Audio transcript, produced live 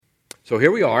So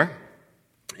here we are,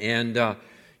 and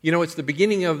it's the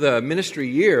beginning of the ministry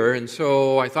year, and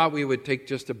so I thought we would take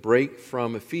just a break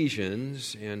from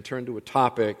Ephesians and turn to a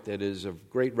topic that is of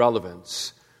great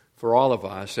relevance for all of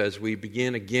us as we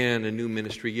begin again a new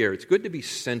ministry year. It's good to be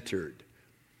centered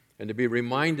and to be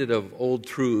reminded of old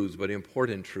truths, but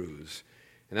important truths.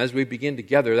 And as we begin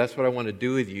together, that's what I want to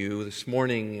do with you this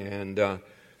morning, and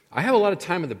I have a lot of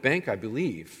time in the bank, I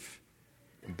believe.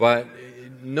 But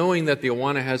knowing that the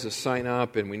Awana has a sign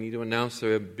up and we need to announce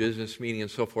the business meeting and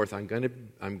so forth, I'm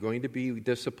going to be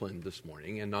disciplined this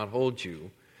morning and not hold you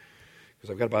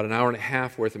because I've got about an hour and a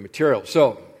half worth of material.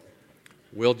 So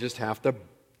we'll just have to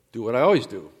do what I always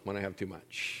do when I have too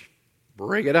much.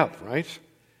 Break it up, right?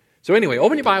 So anyway,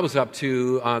 open your Bibles up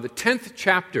to the 10th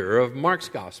chapter of Mark's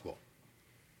Gospel.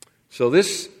 So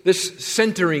this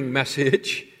centering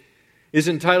message is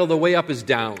entitled The Way Up is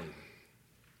Down.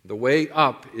 The way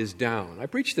up is down. I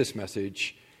preached this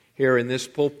message here in this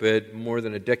pulpit more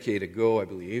than a decade ago, I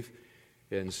believe.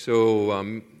 And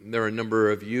so there are a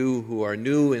number of you who are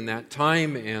new in that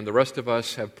time, and the rest of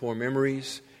us have poor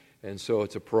memories. And so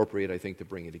it's appropriate, I think, to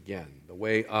bring it again. The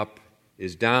way up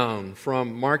is down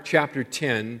from Mark chapter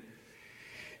 10.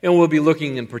 And we'll be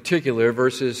looking in particular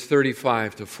verses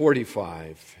 35 to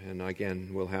 45. And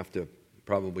again, we'll have to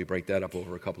probably break that up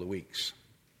over a couple of weeks.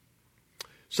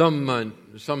 Some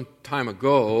time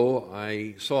ago,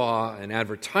 I saw an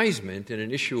advertisement in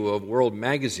an issue of World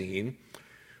Magazine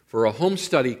for a home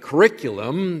study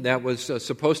curriculum that was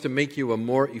supposed to make you a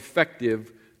more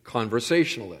effective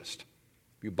conversationalist.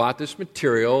 If you bought this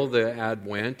material, the ad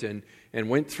went and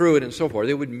went through it and so forth,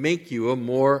 it would make you a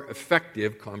more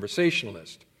effective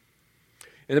conversationalist.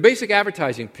 And the basic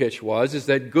advertising pitch is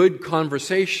that good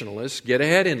conversationalists get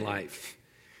ahead in life.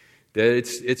 That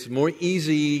it's more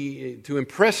easy to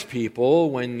impress people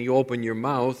when you open your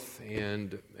mouth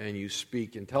and you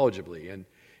speak intelligibly. And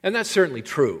that's certainly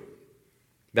true.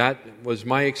 That was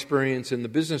my experience in the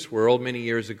business world many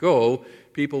years ago.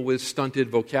 People with stunted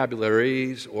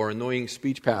vocabularies or annoying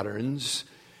speech patterns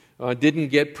didn't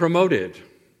get promoted.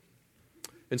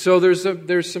 And so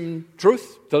there's some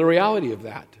truth to the reality of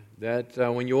that.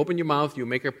 That when you open your mouth,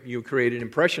 you create an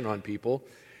impression on people.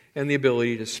 And the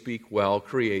ability to speak well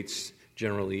creates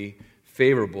generally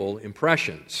favorable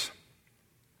impressions.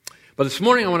 But this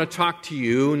morning I want to talk to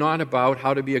you not about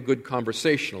how to be a good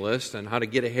conversationalist and how to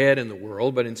get ahead in the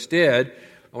world, but instead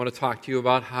I want to talk to you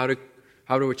about how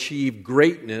to achieve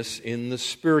greatness in the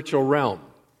spiritual realm.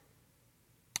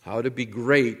 How to be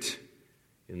great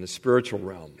in the spiritual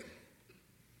realm.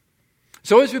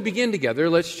 So as we begin together,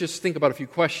 let's just think about a few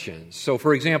questions. So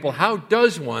for example, how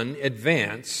does one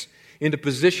advance into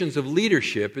positions of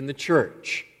leadership in the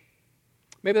church?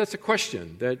 Maybe that's a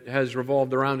question that has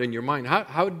revolved around in your mind.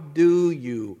 How do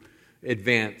you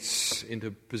advance into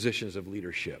positions of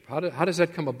leadership? How does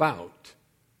that come about?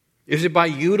 Is it by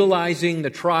utilizing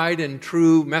the tried and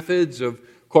true methods of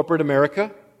corporate America?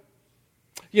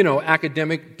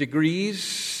 Academic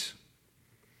degrees,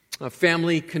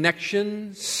 family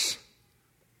connections,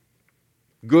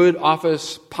 good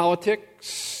office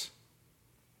politics,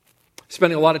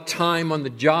 spending a lot of time on the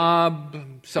job,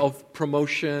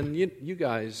 self-promotion. You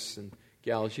guys and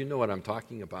gals, you know what I'm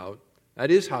talking about.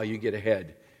 That is how you get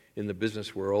ahead in the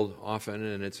business world often,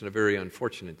 and it's a very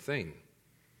unfortunate thing.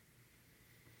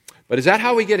 But is that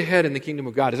how we get ahead in the kingdom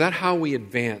of God? Is that how we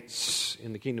advance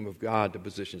in the kingdom of God to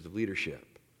positions of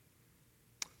leadership?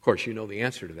 Of course, you know the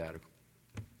answer to that.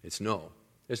 It's no.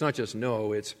 It's not just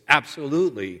no, it's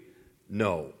absolutely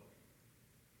no.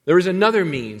 There is another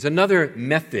means, another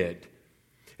method.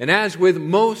 And as with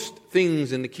most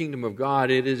things in the kingdom of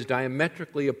God, it is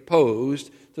diametrically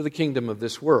opposed to the kingdom of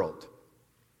this world.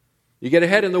 You get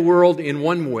ahead in the world in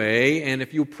one way, and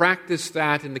if you practice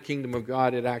that in the kingdom of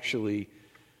God, it actually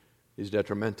is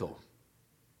detrimental.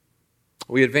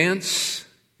 We advance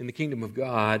in the kingdom of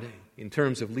God in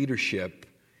terms of leadership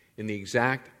in the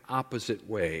exact opposite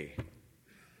way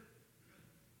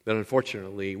that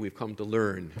unfortunately we've come to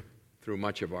learn through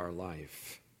much of our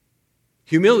life.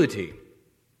 Humility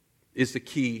is the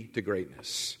key to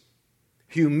greatness.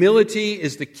 Humility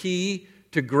is the key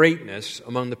to greatness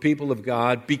among the people of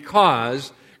God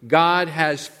because God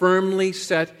has firmly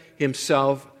set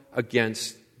himself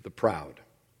against the proud.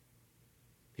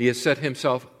 He has set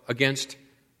himself against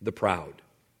the proud.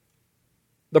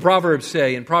 The Proverbs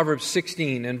say in Proverbs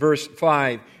 16 and verse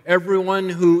 5, everyone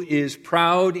who is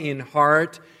proud in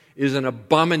heart is an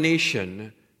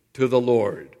abomination to the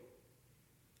Lord.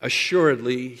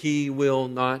 Assuredly, he will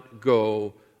not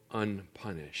go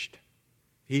unpunished.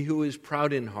 He who is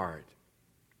proud in heart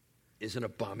is an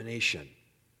abomination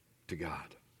to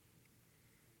God.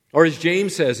 Or as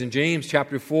James says in James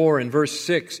chapter 4 and verse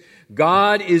 6,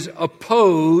 God is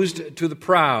opposed to the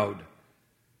proud,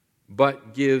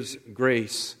 but gives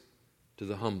grace to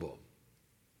the humble.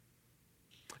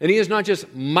 And he is not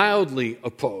just mildly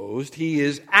opposed, he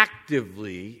is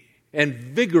actively and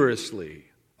vigorously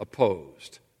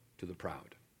opposed to the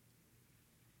proud,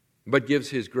 but gives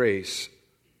his grace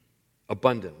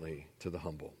abundantly to the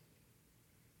humble.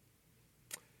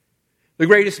 The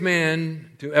greatest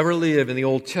man to ever live in the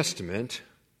Old Testament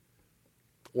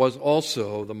was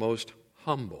also the most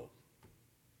humble.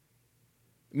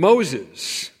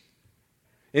 Moses,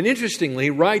 and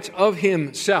interestingly, writes of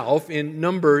himself in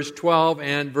Numbers 12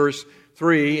 and verse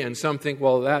 3, and some think,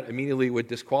 well, that immediately would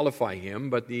disqualify him,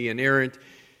 but the inerrant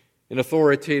and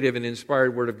authoritative and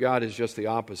inspired Word of God is just the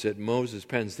opposite. Moses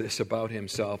pens this about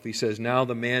himself. He says, "Now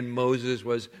the man Moses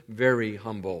was very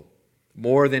humble,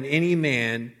 more than any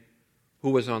man who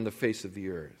was on the face of the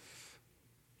earth."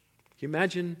 Can you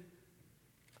imagine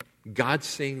God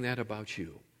saying that about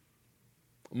you?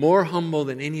 More humble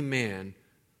than any man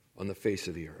on the face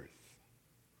of the earth.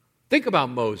 Think about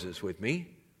Moses with me.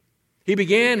 He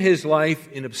began his life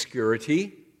in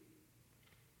obscurity.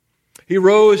 He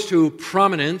rose to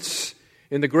prominence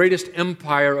in the greatest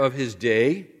empire of his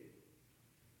day.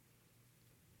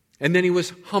 And then he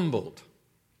was humbled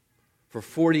for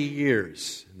 40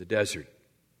 years in the desert.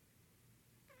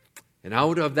 And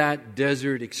out of that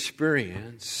desert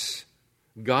experience,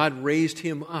 God raised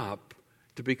him up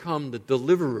to become the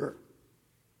deliverer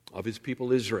of his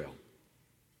people Israel,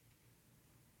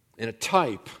 and a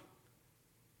type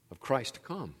of Christ to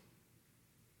come.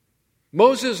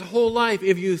 Moses' whole life,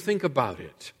 if you think about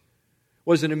it,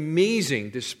 was an amazing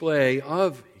display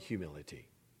of humility.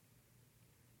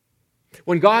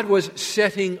 When God was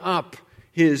setting up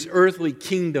his earthly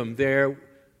kingdom there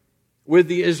with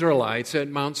the Israelites at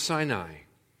Mount Sinai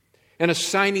and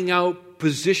assigning out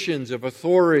positions of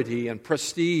authority and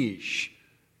prestige,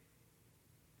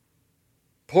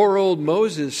 poor old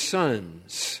Moses'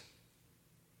 sons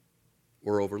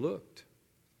were overlooked.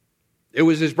 It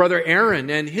was his brother Aaron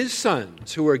and his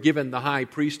sons who were given the high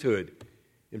priesthood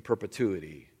in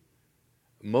perpetuity.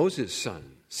 Moses'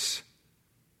 sons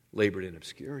labored in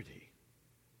obscurity.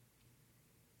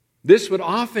 This would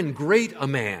often grate a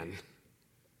man,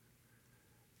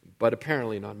 but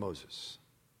apparently not Moses,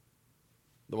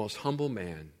 the most humble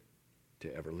man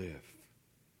to ever live.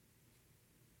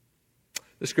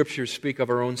 The Scriptures speak of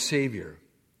our own Savior,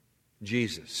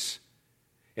 Jesus,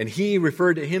 and he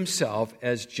referred to himself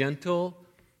as gentle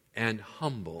and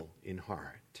humble in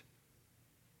heart.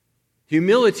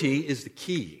 Humility is the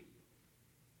key.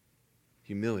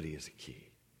 Humility is the key.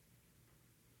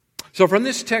 So from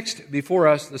this text before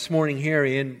us this morning here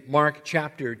in Mark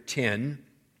chapter 10,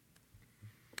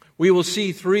 we will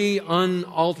see three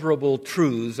unalterable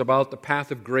truths about the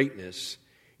path of greatness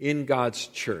in God's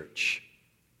church,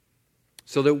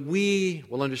 so that we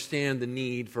will understand the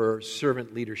need for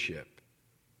servant leadership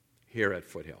here at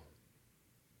Foothill.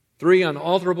 Three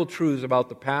unalterable truths about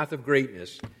the path of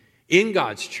greatness in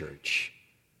God's church,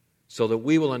 so that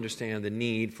we will understand the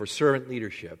need for servant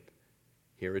leadership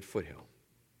here at Foothill.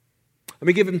 Let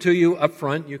me give them to you up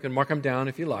front. You can mark them down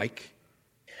if you like.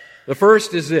 The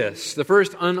first is this. The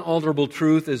first unalterable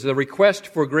truth is the request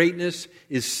for greatness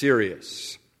is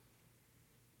serious.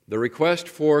 The request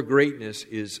for greatness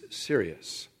is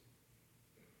serious.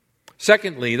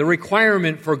 Secondly, the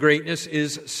requirement for greatness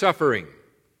is suffering.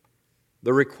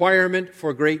 The requirement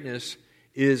for greatness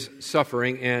is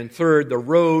suffering. And third, the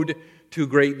road to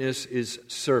greatness is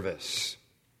service.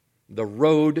 The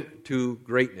road to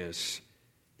greatness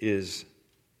is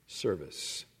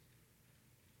service.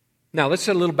 Now, let's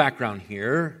set a little background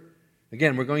here.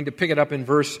 Again, we're going to pick it up in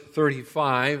verse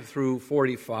 35 through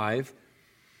 45,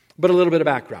 but a little bit of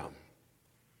background.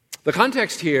 The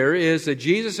context here is that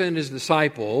Jesus and his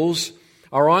disciples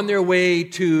are on their way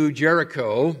to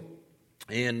Jericho,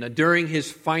 and during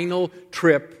his final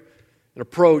trip and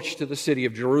approach to the city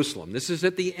of Jerusalem. This is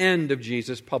at the end of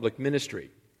Jesus' public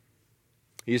ministry.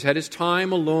 He's had his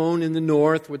time alone in the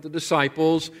north with the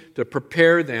disciples to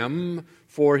prepare them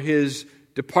for his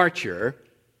departure.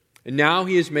 And now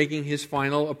he is making his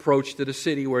final approach to the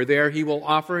city, where there he will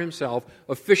offer himself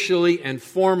officially and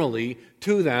formally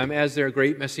to them as their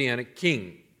great messianic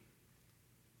king.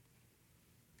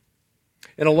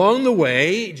 And along the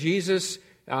way, Jesus,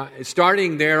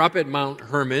 starting there up at Mount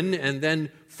Hermon, and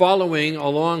then following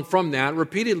along from that,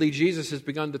 repeatedly Jesus has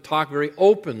begun to talk very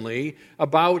openly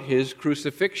about his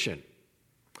crucifixion,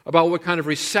 about what kind of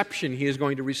reception he is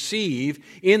going to receive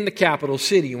in the capital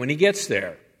city when he gets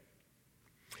there.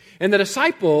 And the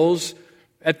disciples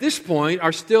at this point,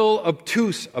 are still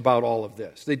obtuse about all of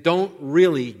this. They don't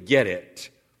really get it.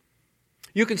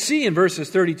 You can see in verses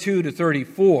 32 to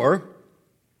 34,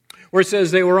 where it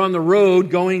says they were on the road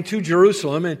going to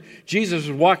Jerusalem, and Jesus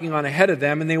was walking on ahead of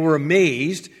them, and they were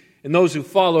amazed, and those who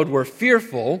followed were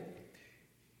fearful.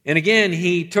 And again,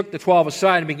 he took the 12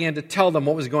 aside and began to tell them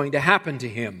what was going to happen to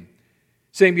him,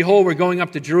 saying, "Behold, we're going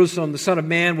up to Jerusalem. The Son of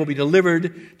Man will be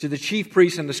delivered to the chief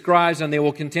priests and the scribes, and they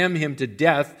will condemn him to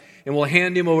death and will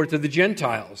hand him over to the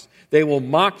Gentiles. They will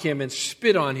mock him and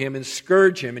spit on him and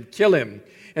scourge him and kill him.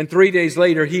 And 3 days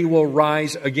later, he will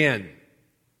rise again."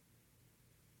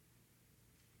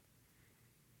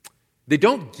 They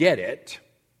don't get it.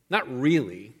 Not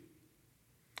really.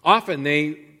 Often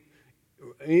they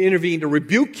intervene to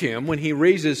rebuke him when he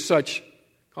raises such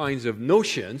kinds of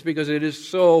notions, because it is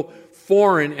so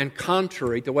foreign and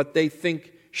contrary to what they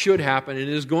think should happen and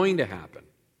is going to happen.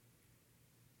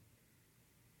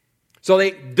 So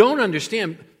they don't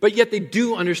understand, but yet they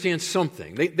do understand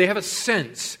something. They have a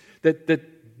sense that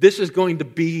this is going to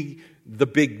be the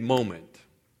big moment,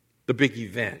 the big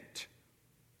event.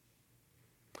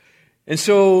 And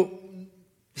so,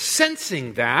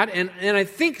 sensing that, and I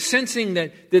think sensing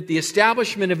that the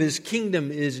establishment of his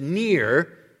kingdom is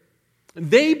near,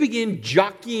 they begin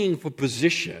jockeying for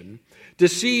position to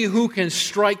see who can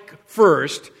strike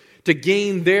first to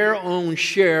gain their own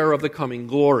share of the coming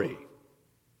glory.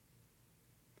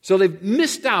 So they've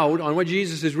missed out on what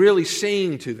Jesus is really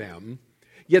saying to them,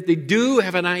 yet they do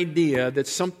have an idea that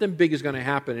something big is going to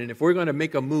happen, and if we're going to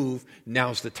make a move,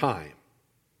 now's the time.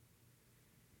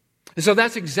 And so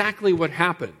that's exactly what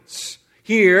happens.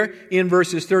 Here in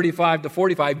verses 35 to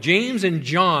 45, James and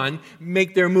John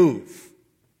make their move.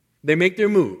 They make their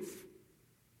move.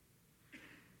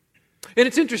 And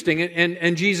it's interesting,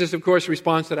 and Jesus, of course,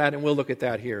 responds to that, and we'll look at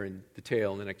that here in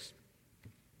detail in the next,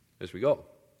 as we go.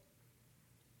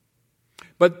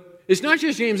 But it's not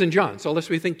just James and John, so lest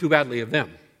we think too badly of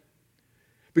them.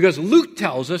 Because Luke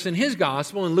tells us in his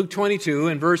gospel, in Luke 22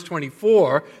 and verse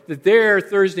 24, that there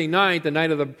Thursday night, the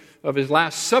night of his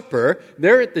Last Supper,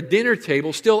 they're at the dinner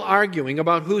table still arguing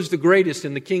about who's the greatest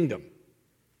in the kingdom.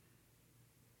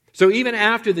 So even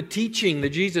after the teaching that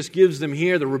Jesus gives them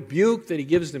here, the rebuke that he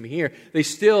gives them here,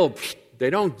 they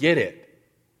don't get it.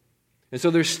 And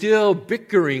so they're still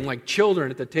bickering like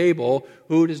children at the table,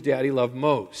 who does Daddy love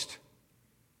most?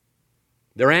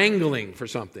 They're angling for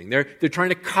something. They're trying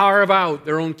to carve out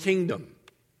their own kingdom.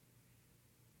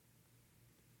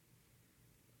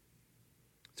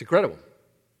 It's incredible.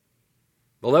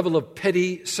 The level of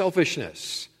petty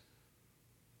selfishness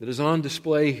that is on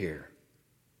display here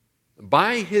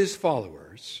by his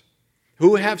followers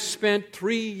who have spent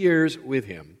 3 years with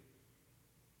him.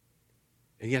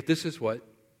 And yet this is what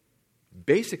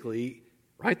basically,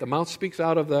 right, the mouth speaks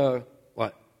out of the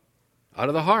what? Out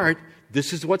of the heart.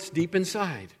 This is what's deep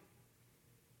inside.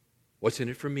 What's in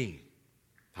it for me?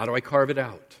 How do I carve it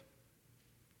out?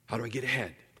 How do I get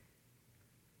ahead?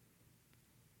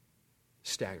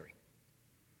 Staggering.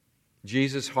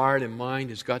 Jesus' heart and mind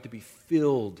has got to be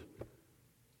filled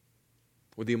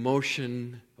with the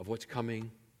emotion of what's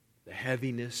coming, the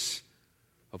heaviness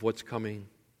of what's coming.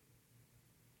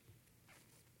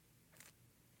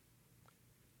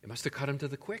 It must have cut him to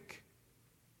the quick.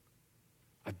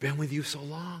 I've been with you so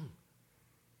long.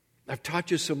 I've taught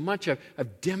you so much.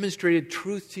 I've demonstrated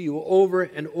truth to you over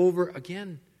and over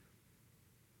again.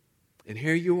 And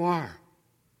here you are,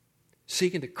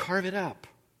 seeking to carve it up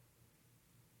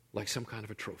like some kind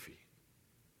of a trophy.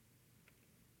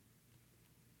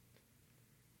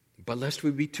 But lest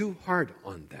we be too hard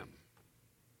on them,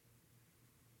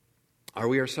 are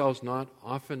we ourselves not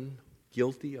often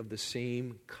guilty of the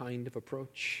same kind of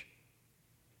approach?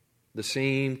 The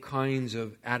same kinds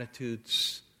of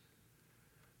attitudes?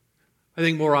 I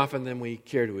think more often than we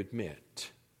care to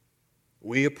admit,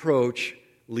 we approach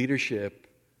leadership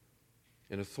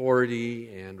and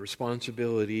authority and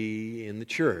responsibility in the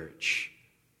church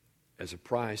as a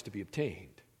prize to be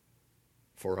obtained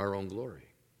for our own glory.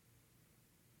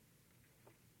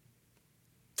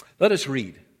 Let us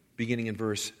read, beginning in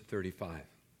verse 35.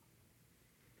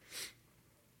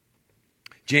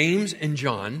 James and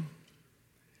John,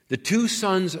 the two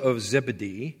sons of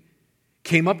Zebedee,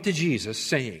 came up to Jesus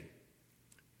saying,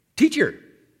 "Teacher,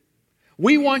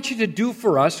 we want you to do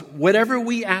for us whatever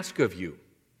we ask of you."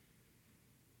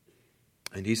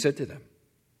 And he said to them,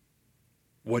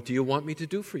 "What do you want me to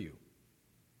do for you?"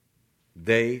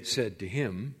 They said to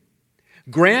him,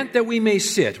 "Grant that we may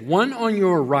sit, one on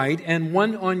your right and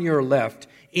one on your left,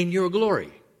 in your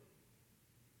glory."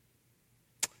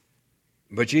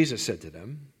 But Jesus said to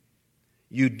them,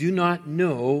 "You do not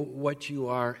know what you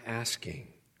are asking.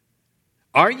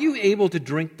 Are you able to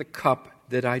drink the cup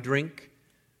that I drink,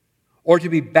 or to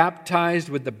be baptized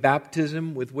with the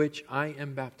baptism with which I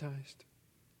am baptized?"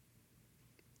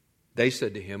 They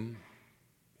said to him,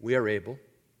 "We are able."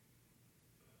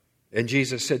 And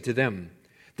Jesus said to them,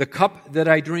 "The cup that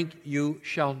I drink, you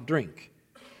shall drink,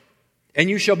 and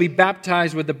you shall be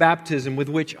baptized with the baptism with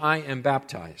which I am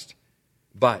baptized.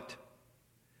 But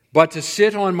to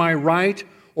sit on my right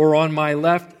or on my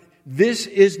left, this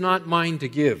is not mine to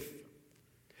give,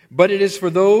 but it is for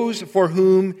those for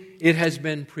whom it has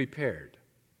been prepared."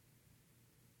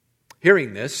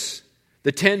 Hearing this,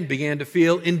 the 10 began to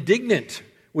feel indignant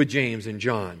with James and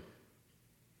John.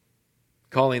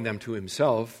 Calling them to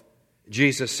himself,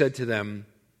 Jesus said to them,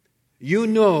 "You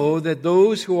know that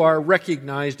those who are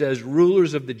recognized as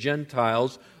rulers of the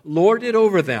Gentiles lord it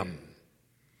over them,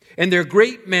 and their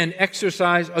great men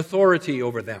exercise authority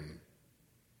over them.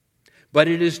 But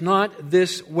it is not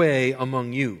this way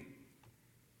among you.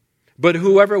 But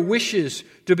whoever wishes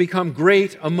to become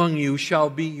great among you shall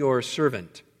be your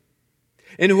servant.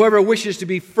 And whoever wishes to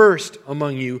be first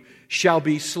among you shall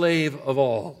be slave of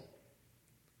all.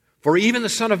 For even the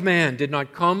Son of Man did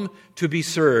not come to be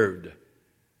served,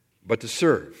 but to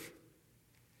serve,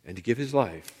 and to give his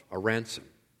life a ransom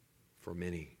for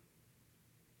many."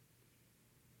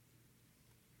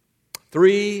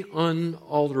 3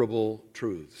 unalterable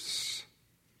truths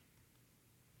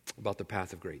about the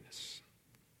path of greatness.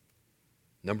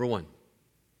 Number 1,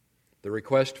 the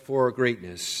request for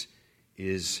greatness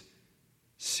is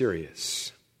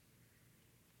serious.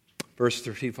 Verse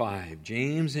 35,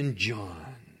 James and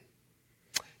John,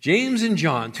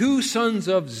 2 sons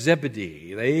of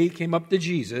Zebedee, they came up to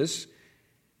Jesus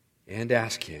and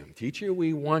asked him, "Teacher,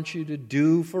 we want you to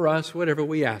do for us whatever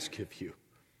we ask of you."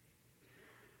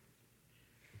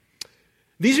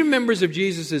 These are members of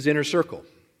Jesus' inner circle.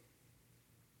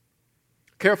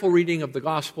 Careful reading of the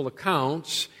gospel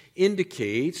accounts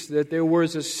indicates that there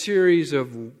was a series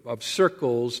of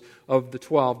circles of the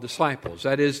 12 disciples.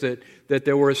 That is, that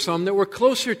there were some that were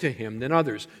closer to him than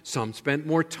others. Some spent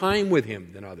more time with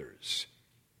him than others.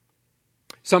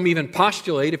 Some even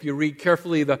postulate, if you read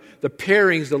carefully the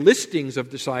pairings, the listings of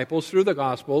disciples through the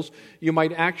Gospels, you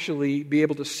might actually be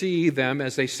able to see them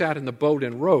as they sat in the boat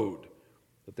and rowed,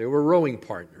 that they were rowing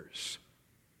partners.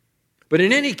 But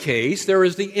in any case, there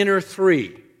is the inner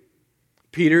 3,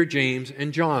 Peter, James,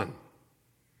 and John.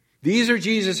 These are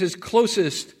Jesus'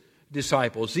 closest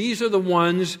disciples. These are the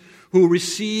ones who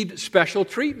received special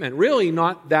treatment, really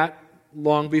not that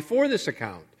long before this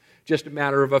account, just a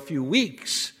matter of a few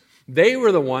weeks. They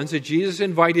were the ones that Jesus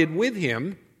invited with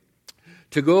him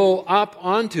to go up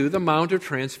onto the Mount of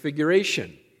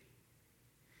Transfiguration.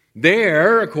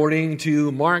 There, according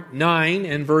to Mark 9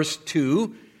 and verse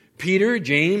 2, Peter,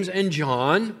 James, and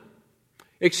John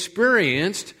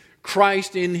experienced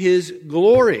Christ in his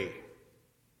glory,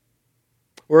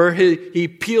 where he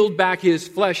peeled back his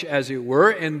flesh, as it were,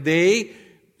 and they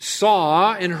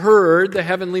saw and heard the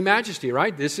heavenly majesty,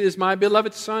 right? "This is my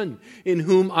beloved Son, in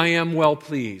whom I am well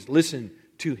pleased. Listen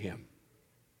to him."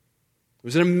 It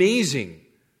was an amazing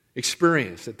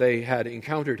experience that they had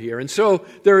encountered here. And so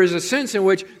there is a sense in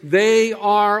which they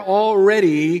are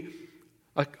already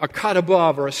a cut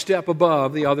above or a step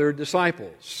above the other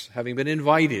disciples, having been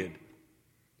invited,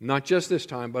 not just this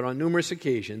time, but on numerous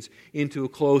occasions, into a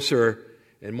closer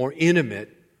and more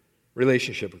intimate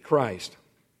relationship with Christ.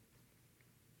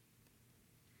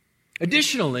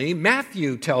 Additionally,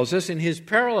 Matthew tells us in his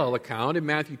parallel account in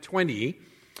Matthew 20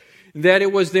 that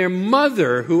it was their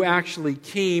mother who actually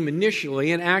came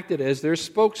initially and acted as their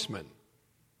spokesman.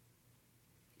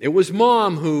 It was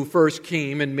Mom who first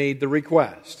came and made the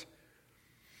request.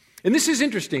 And this is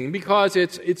interesting because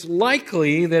it's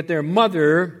likely that their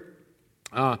mother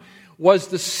was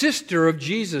the sister of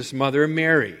Jesus' mother,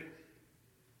 Mary,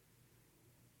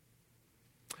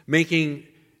 making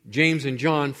James and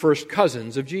John first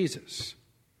cousins of Jesus.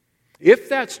 If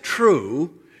that's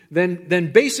true,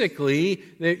 then basically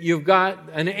you've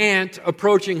got an aunt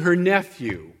approaching her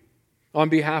nephew on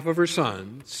behalf of her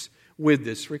sons with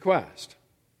this request.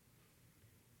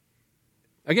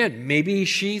 Again, maybe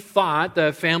she thought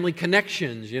the family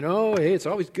connections, hey, it's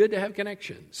always good to have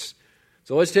connections.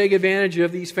 So let's take advantage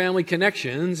of these family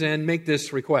connections and make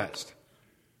this request.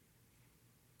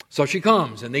 So she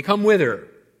comes, and they come with her.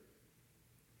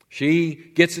 She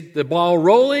gets the ball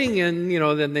rolling, and,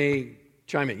 then they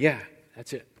chime in. Yeah,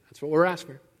 that's it. That's what we're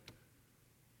asking for.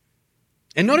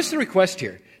 And notice the request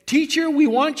here. "Teacher, we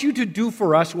want you to do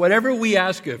for us whatever we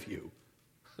ask of you."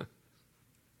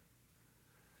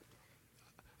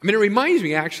 It reminds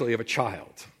me actually of a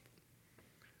child,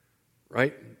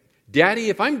 right? "Daddy,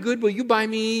 if I'm good, will you buy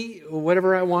me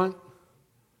whatever I want?"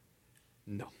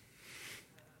 No.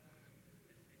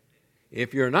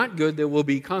 If you're not good, there will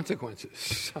be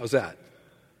consequences. How's that?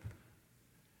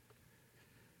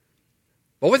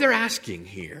 But what they're asking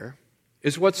here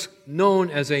is what's known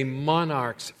as a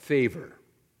monarch's favor.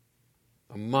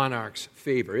 A monarch's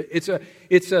favor. It's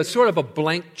a sort of a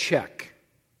blank check.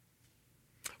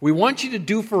 We want you to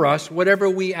do for us whatever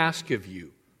we ask of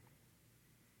you.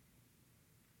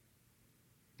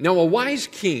 Now, a wise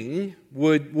king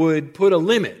would put a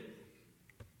limit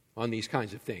on these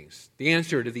kinds of things, the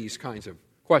answer to these kinds of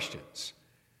questions.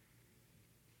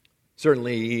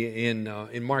 Certainly in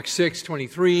Mark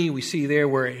 6:23, we see there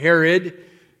where Herod,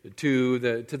 to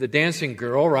the dancing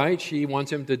girl, right? She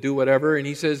wants him to do whatever, and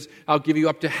he says, I'll give you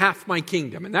up to half my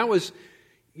kingdom. And that was,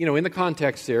 in the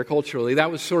context there, culturally,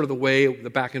 that was sort of the way the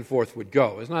back and forth would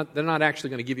go. They're not actually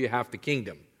going to give you half the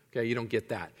kingdom. Okay, you don't get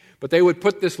that. But they would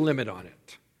put this limit on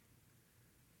it.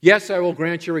 Yes, I will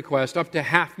grant your request up to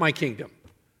half my kingdom.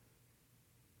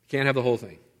 Can't have the whole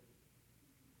thing.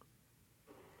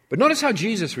 But notice how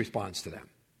Jesus responds to them.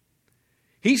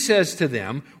 He says to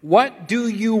them, what do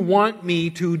you want me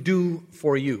to do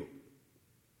for you?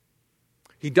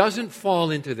 He doesn't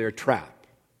fall into their trap.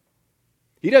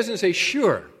 He doesn't say,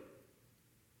 sure,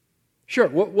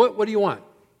 what do you want?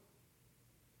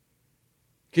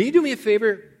 Can you do me a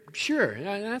favor? Sure.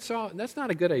 That's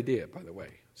not a good idea, by the way.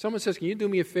 Someone says, can you do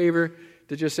me a favor,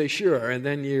 to just say sure, and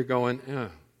then you're going,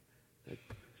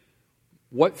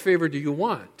 what favor do you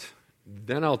want?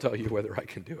 Then I'll tell you whether I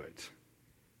can do it.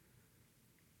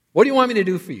 What do you want me to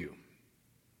do for you?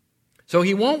 So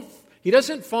he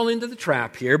doesn't fall into the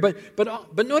trap here,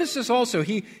 but notice this also.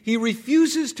 He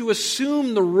refuses to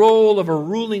assume the role of a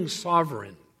ruling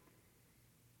sovereign.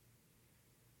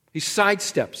 He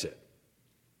sidesteps it.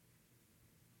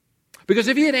 Because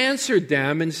if he had answered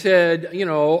them and said,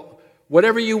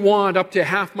 whatever you want, up to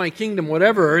half my kingdom,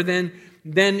 whatever,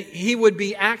 then he would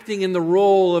be acting in the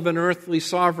role of an earthly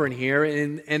sovereign here,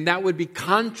 and that would be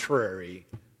contrary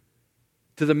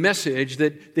to the message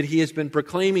that he has been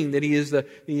proclaiming, that he is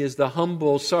the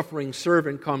humble, suffering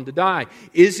servant come to die.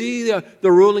 Is he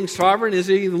the ruling sovereign? Is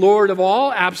he Lord of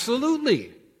all?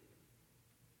 Absolutely.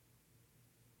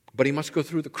 But he must go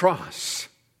through the cross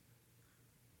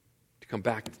to come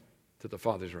back to the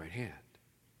Father's right hand.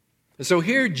 And so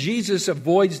here Jesus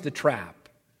avoids the trap.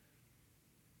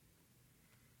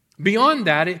 Beyond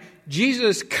that,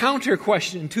 Jesus' counter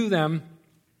question to them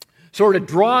sort of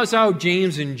draws out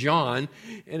James and John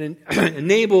and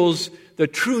enables the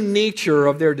true nature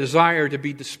of their desire to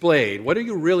be displayed. What do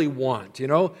you really want?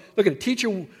 Look at it,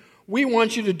 teacher, we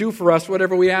want you to do for us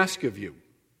whatever we ask of you.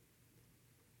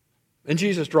 And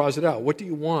Jesus draws it out. What do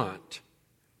you want?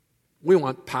 We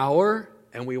want power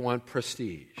and we want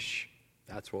prestige.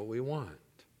 That's what we want.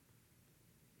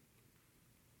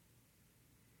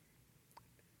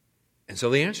 And so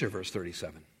they answer, verse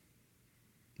 37.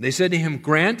 They said to him,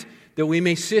 grant that we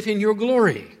may sit in your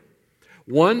glory,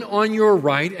 one on your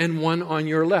right and one on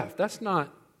your left. That's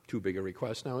not too big a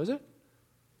request now, is it?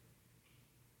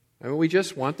 I mean, we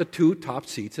just want the two top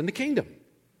seats in the kingdom.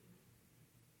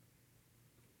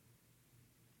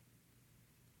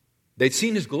 They'd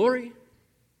seen his glory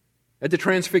at the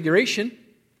Transfiguration.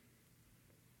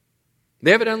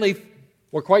 They evidently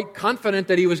were quite confident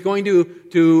that he was going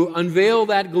to unveil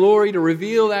that glory, to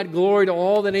reveal that glory to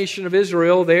all the nation of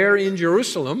Israel there in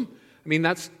Jerusalem. I mean,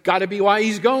 that's got to be why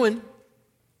he's going.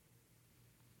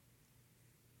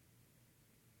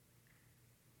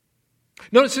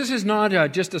 Notice this is not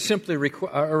just a simply a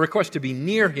request to be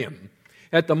near him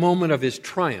at the moment of his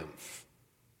triumph.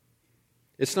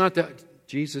 It's not that,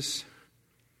 Jesus,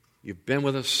 you've been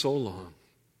with us so long.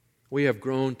 We have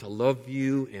grown to love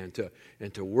you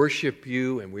and to worship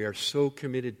you, and we are so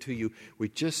committed to you. We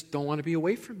just don't want to be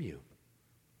away from you.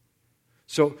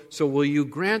 So will you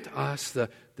grant us the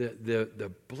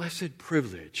blessed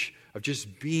privilege of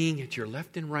just being at your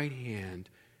left and right hand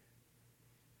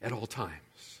at all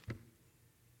times?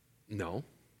 No.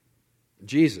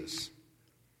 Jesus,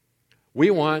 we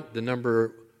want the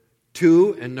number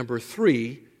 2 and number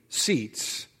 3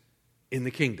 seats in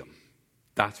the kingdom.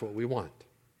 That's what we want.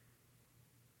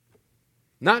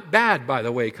 Not bad, by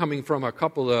the way, coming from a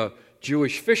couple of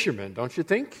Jewish fishermen, don't you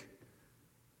think?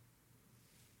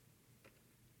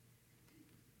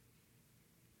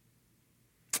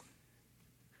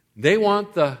 They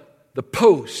want the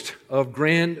post of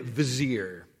Grand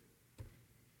Vizier.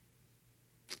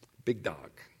 Big dog.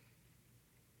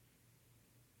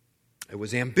 It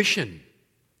was ambition,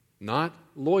 not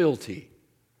loyalty,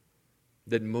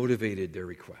 that motivated their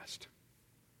request.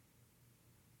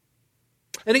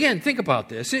 And again, think about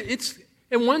this. It's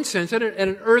in one sense, at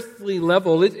an earthly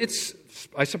level, it's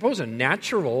I suppose, a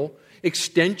natural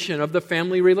extension of the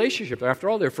family relationship. After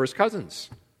all, they're first cousins.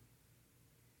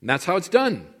 And that's how it's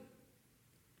done.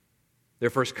 They're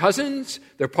first cousins.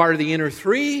 They're part of the inner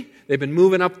three. They've been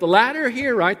moving up the ladder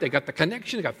here, right? They got the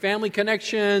connection. They got family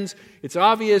connections. It's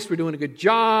obvious we're doing a good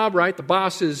job, right? The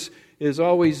boss is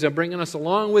always bringing us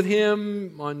along with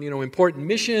him on, important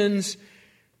missions.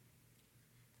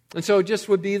 And so it just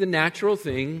would be the natural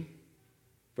thing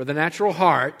for the natural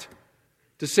heart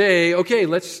to say, okay,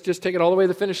 let's just take it all the way to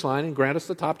the finish line and grant us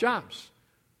the top jobs.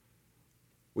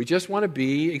 We just want to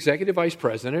be executive vice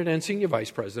president and senior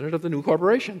vice president of the new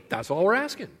corporation. That's all we're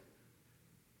asking.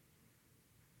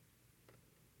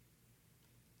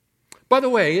 By the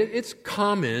way, it's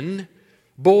common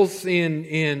both in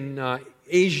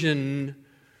ancient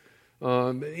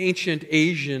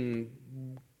Asian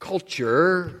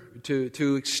culture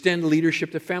to extend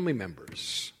leadership to family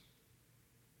members.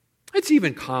 It's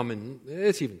even common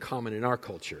in our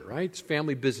culture, right? It's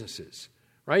family businesses,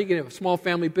 right? You can have a small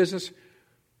family business.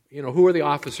 Who are the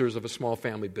officers of a small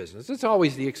family business? It's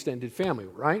always the extended family,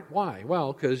 right? Why?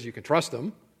 Well, because you can trust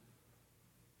them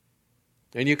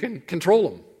and you can control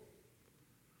them.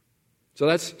 So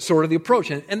that's sort of the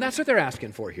approach. And that's what they're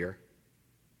asking for here.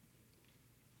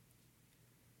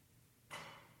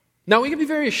 Now, we can be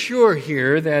very sure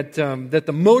here that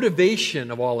the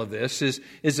motivation of all of this is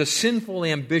a sinful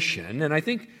ambition. And I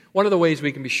think one of the ways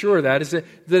we can be sure of that is that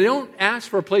they don't ask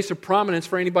for a place of prominence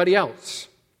for anybody else.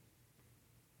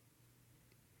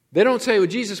 They don't say, well,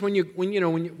 Jesus, when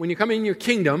you come in your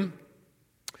kingdom,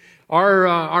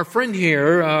 our friend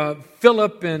here,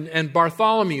 Philip and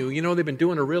Bartholomew, they've been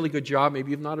doing a really good job.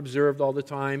 Maybe you've not observed all the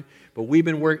time, but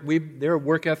their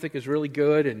work ethic is really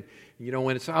good. And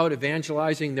when it's out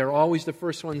evangelizing, they're always the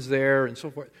first ones there, and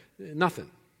so forth. Nothing.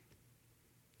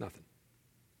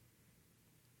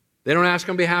 They don't ask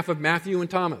on behalf of Matthew and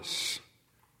Thomas.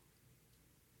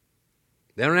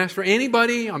 They don't ask for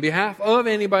anybody on behalf of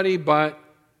anybody but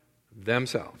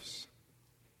themselves.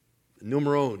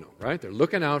 Numero uno, right? They're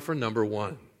looking out for number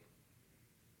one.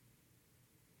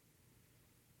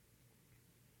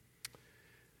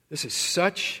 This is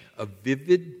such a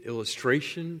vivid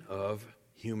illustration of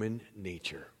human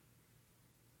nature.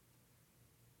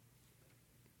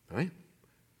 Right?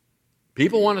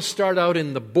 People want to start out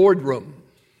in the boardroom,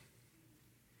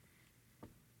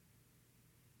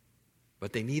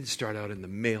 but they need to start out in the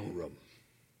mailroom.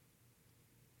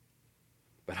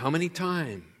 But how many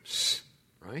times,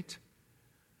 right?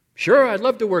 Sure, I'd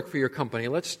love to work for your company.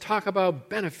 Let's talk about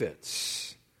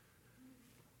benefits.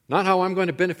 Not how I'm going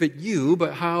to benefit you,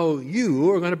 but how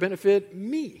you are going to benefit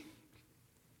me.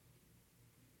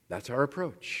 That's our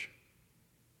approach.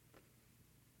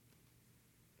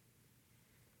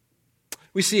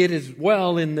 We see it as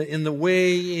well in the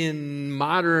way in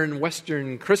modern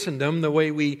Western Christendom, the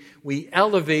way we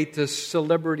elevate the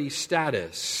celebrity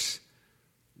status.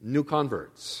 New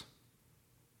converts.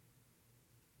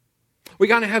 We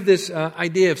got to have this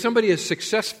idea, if somebody is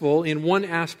successful in one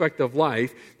aspect of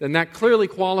life, then that clearly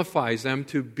qualifies them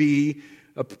to be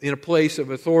in a place of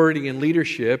authority and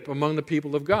leadership among the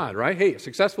people of God, right? Hey, a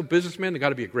successful businessman, they've got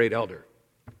to be a great elder.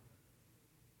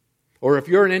 Or if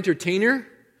you're an entertainer,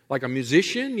 like a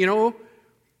musician,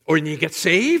 or you get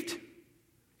saved,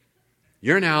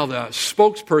 you're now the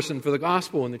spokesperson for the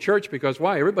gospel in the church because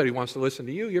why? Everybody wants to listen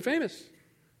to you. You're famous.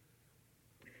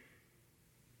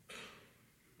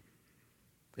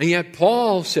 And yet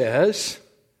Paul says,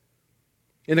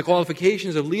 in the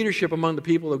qualifications of leadership among the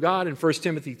people of God in 1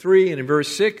 Timothy 3 and in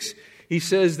verse 6, he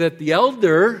says that the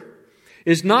elder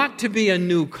is not to be a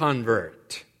new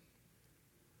convert,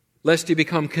 lest he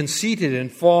become conceited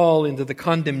and fall into the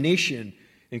condemnation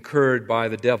incurred by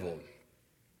the devil.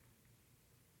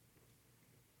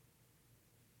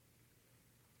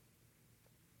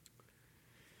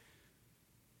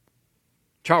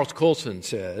 Charles Colson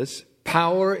says,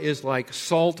 power is like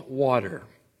salt water.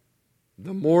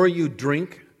 The more you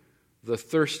drink, the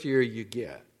thirstier you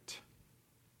get.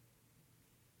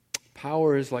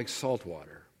 Power is like salt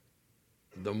water.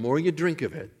 The more you drink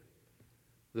of it,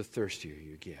 the thirstier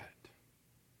you get.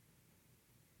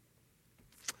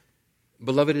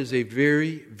 Beloved, it is a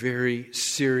very, very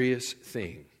serious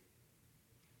thing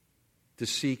to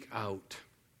seek out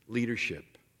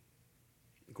leadership,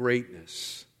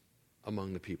 greatness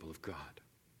among the people of God.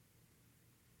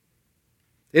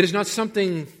 It is not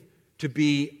something to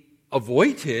be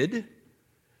avoided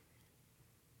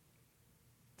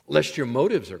lest your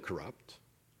motives are corrupt.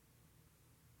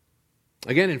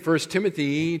 Again, in 1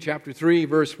 Timothy chapter 3,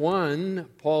 verse 1,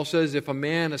 Paul says, if a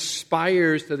man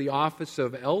aspires to the office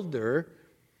of elder,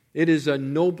 It is a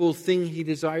noble thing He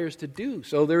desires to do.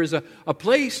 So there is a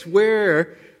place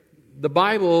where the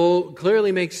Bible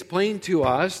clearly makes plain to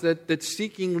us that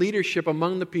seeking leadership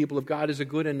among the people of God is a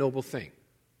good and noble thing.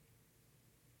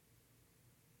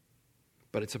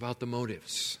 But it's about the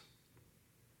motives.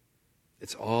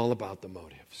 It's all about the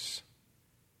motives.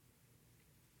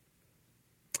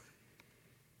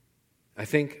 I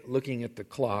think, looking at the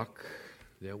clock,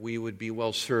 that we would be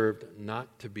well served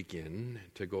not to begin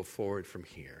to go forward from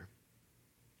here.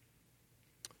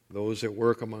 Those that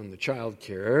work among the child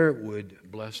care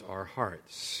would bless our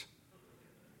hearts.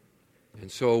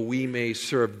 And so we may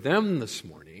serve them this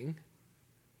morning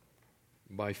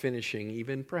by finishing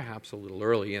even perhaps a little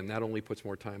early, and that only puts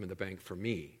more time in the bank for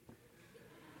me.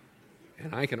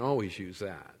 And I can always use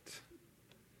that.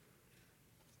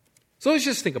 So let's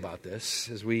just think about this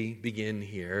as we begin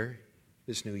here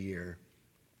this new year.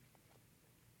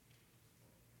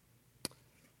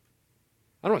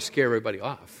 I don't want to scare everybody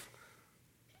off.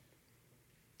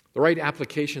 The right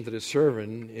application to this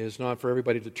sermon is not for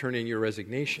everybody to turn in your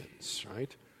resignations,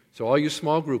 right? So all you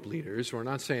small group leaders, we're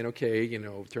not saying, okay,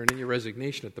 turn in your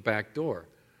resignation at the back door.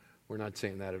 We're not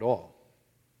saying that at all.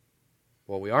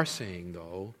 What we are saying,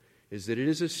 though, is that it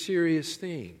is a serious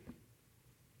thing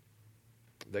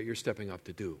that you're stepping up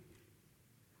to do.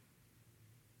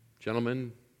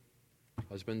 Gentlemen,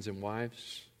 husbands and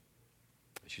wives,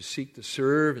 as you seek to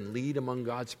serve and lead among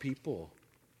God's people,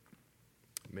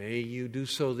 may you do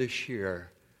so this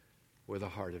year with a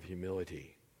heart of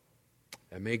humility.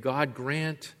 And may God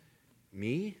grant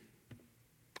me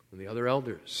and the other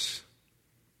elders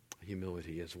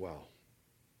humility as well.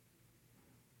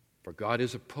 For God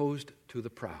is opposed to the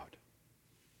proud,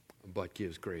 but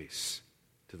gives grace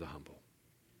to the humble.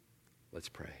 Let's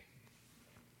pray.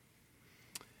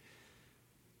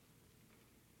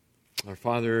 Our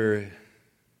Father,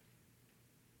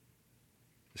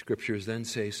 the Scriptures then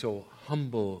say, so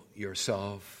humble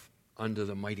yourself under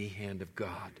the mighty hand of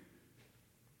God,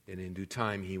 and in due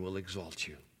time He will exalt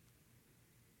you.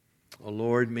 Oh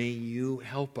Lord, may you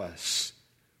help us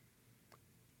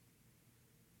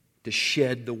to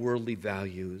shed the worldly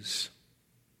values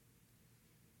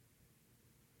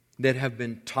that have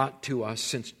been taught to us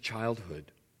since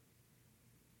childhood,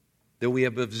 that we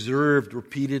have observed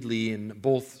repeatedly in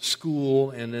both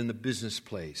school and in the business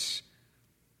place.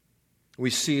 We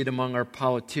see it among our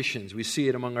politicians. We see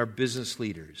it among our business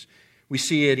leaders. We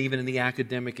see it even in the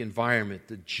academic environment,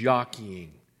 the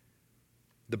jockeying,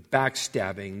 the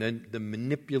backstabbing, the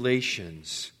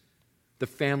manipulations, the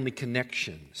family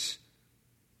connections,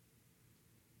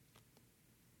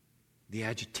 the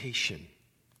agitation.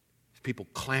 People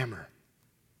clamor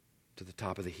to the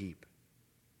top of the heap.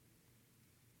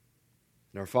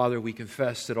 And our Father, we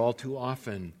confess that all too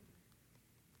often,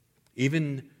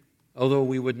 even although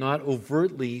we would not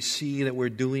overtly see that we're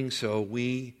doing so,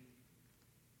 we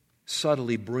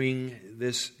subtly bring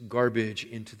this garbage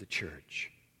into the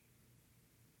church.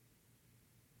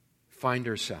 Find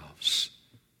ourselves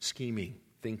scheming,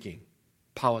 thinking,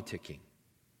 politicking,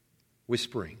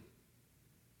 whispering,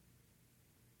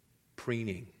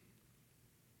 preening.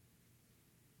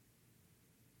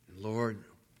 And Lord,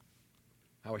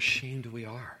 how ashamed we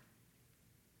are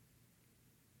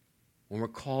when we're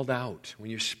called out, when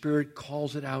your Spirit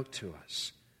calls it out to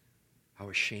us, how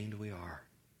ashamed we are.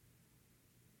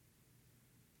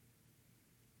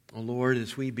 Oh Lord,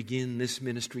 as we begin this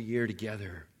ministry year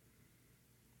together,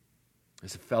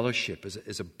 as a fellowship,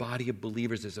 as a body of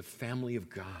believers, as a family of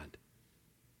God,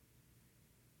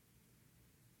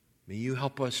 may you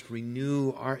help us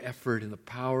renew our effort in the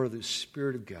power of the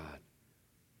Spirit of God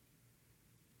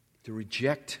to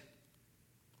reject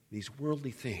these worldly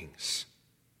things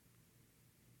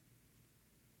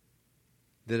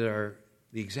that are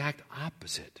the exact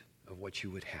opposite of what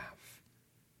you would have.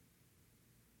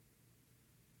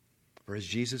 For as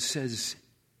Jesus says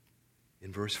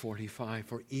in verse 45,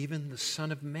 for even the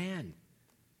Son of Man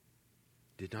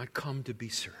did not come to be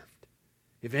served.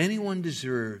 If anyone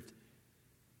deserved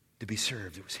to be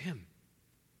served, it was Him.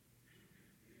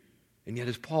 And yet,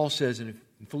 as Paul says in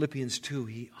Philippians 2,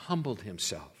 He humbled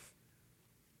Himself,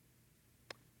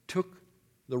 took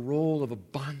the role of a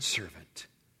bondservant,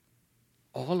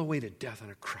 all the way to death on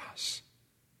a cross,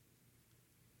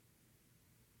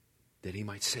 that He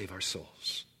might save our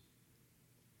souls.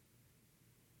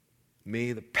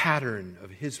 May the pattern of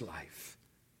His life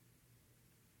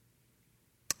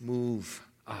move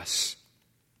us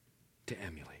to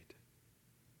emulate.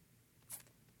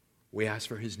 We ask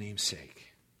for His name's sake.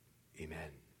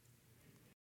 Amen.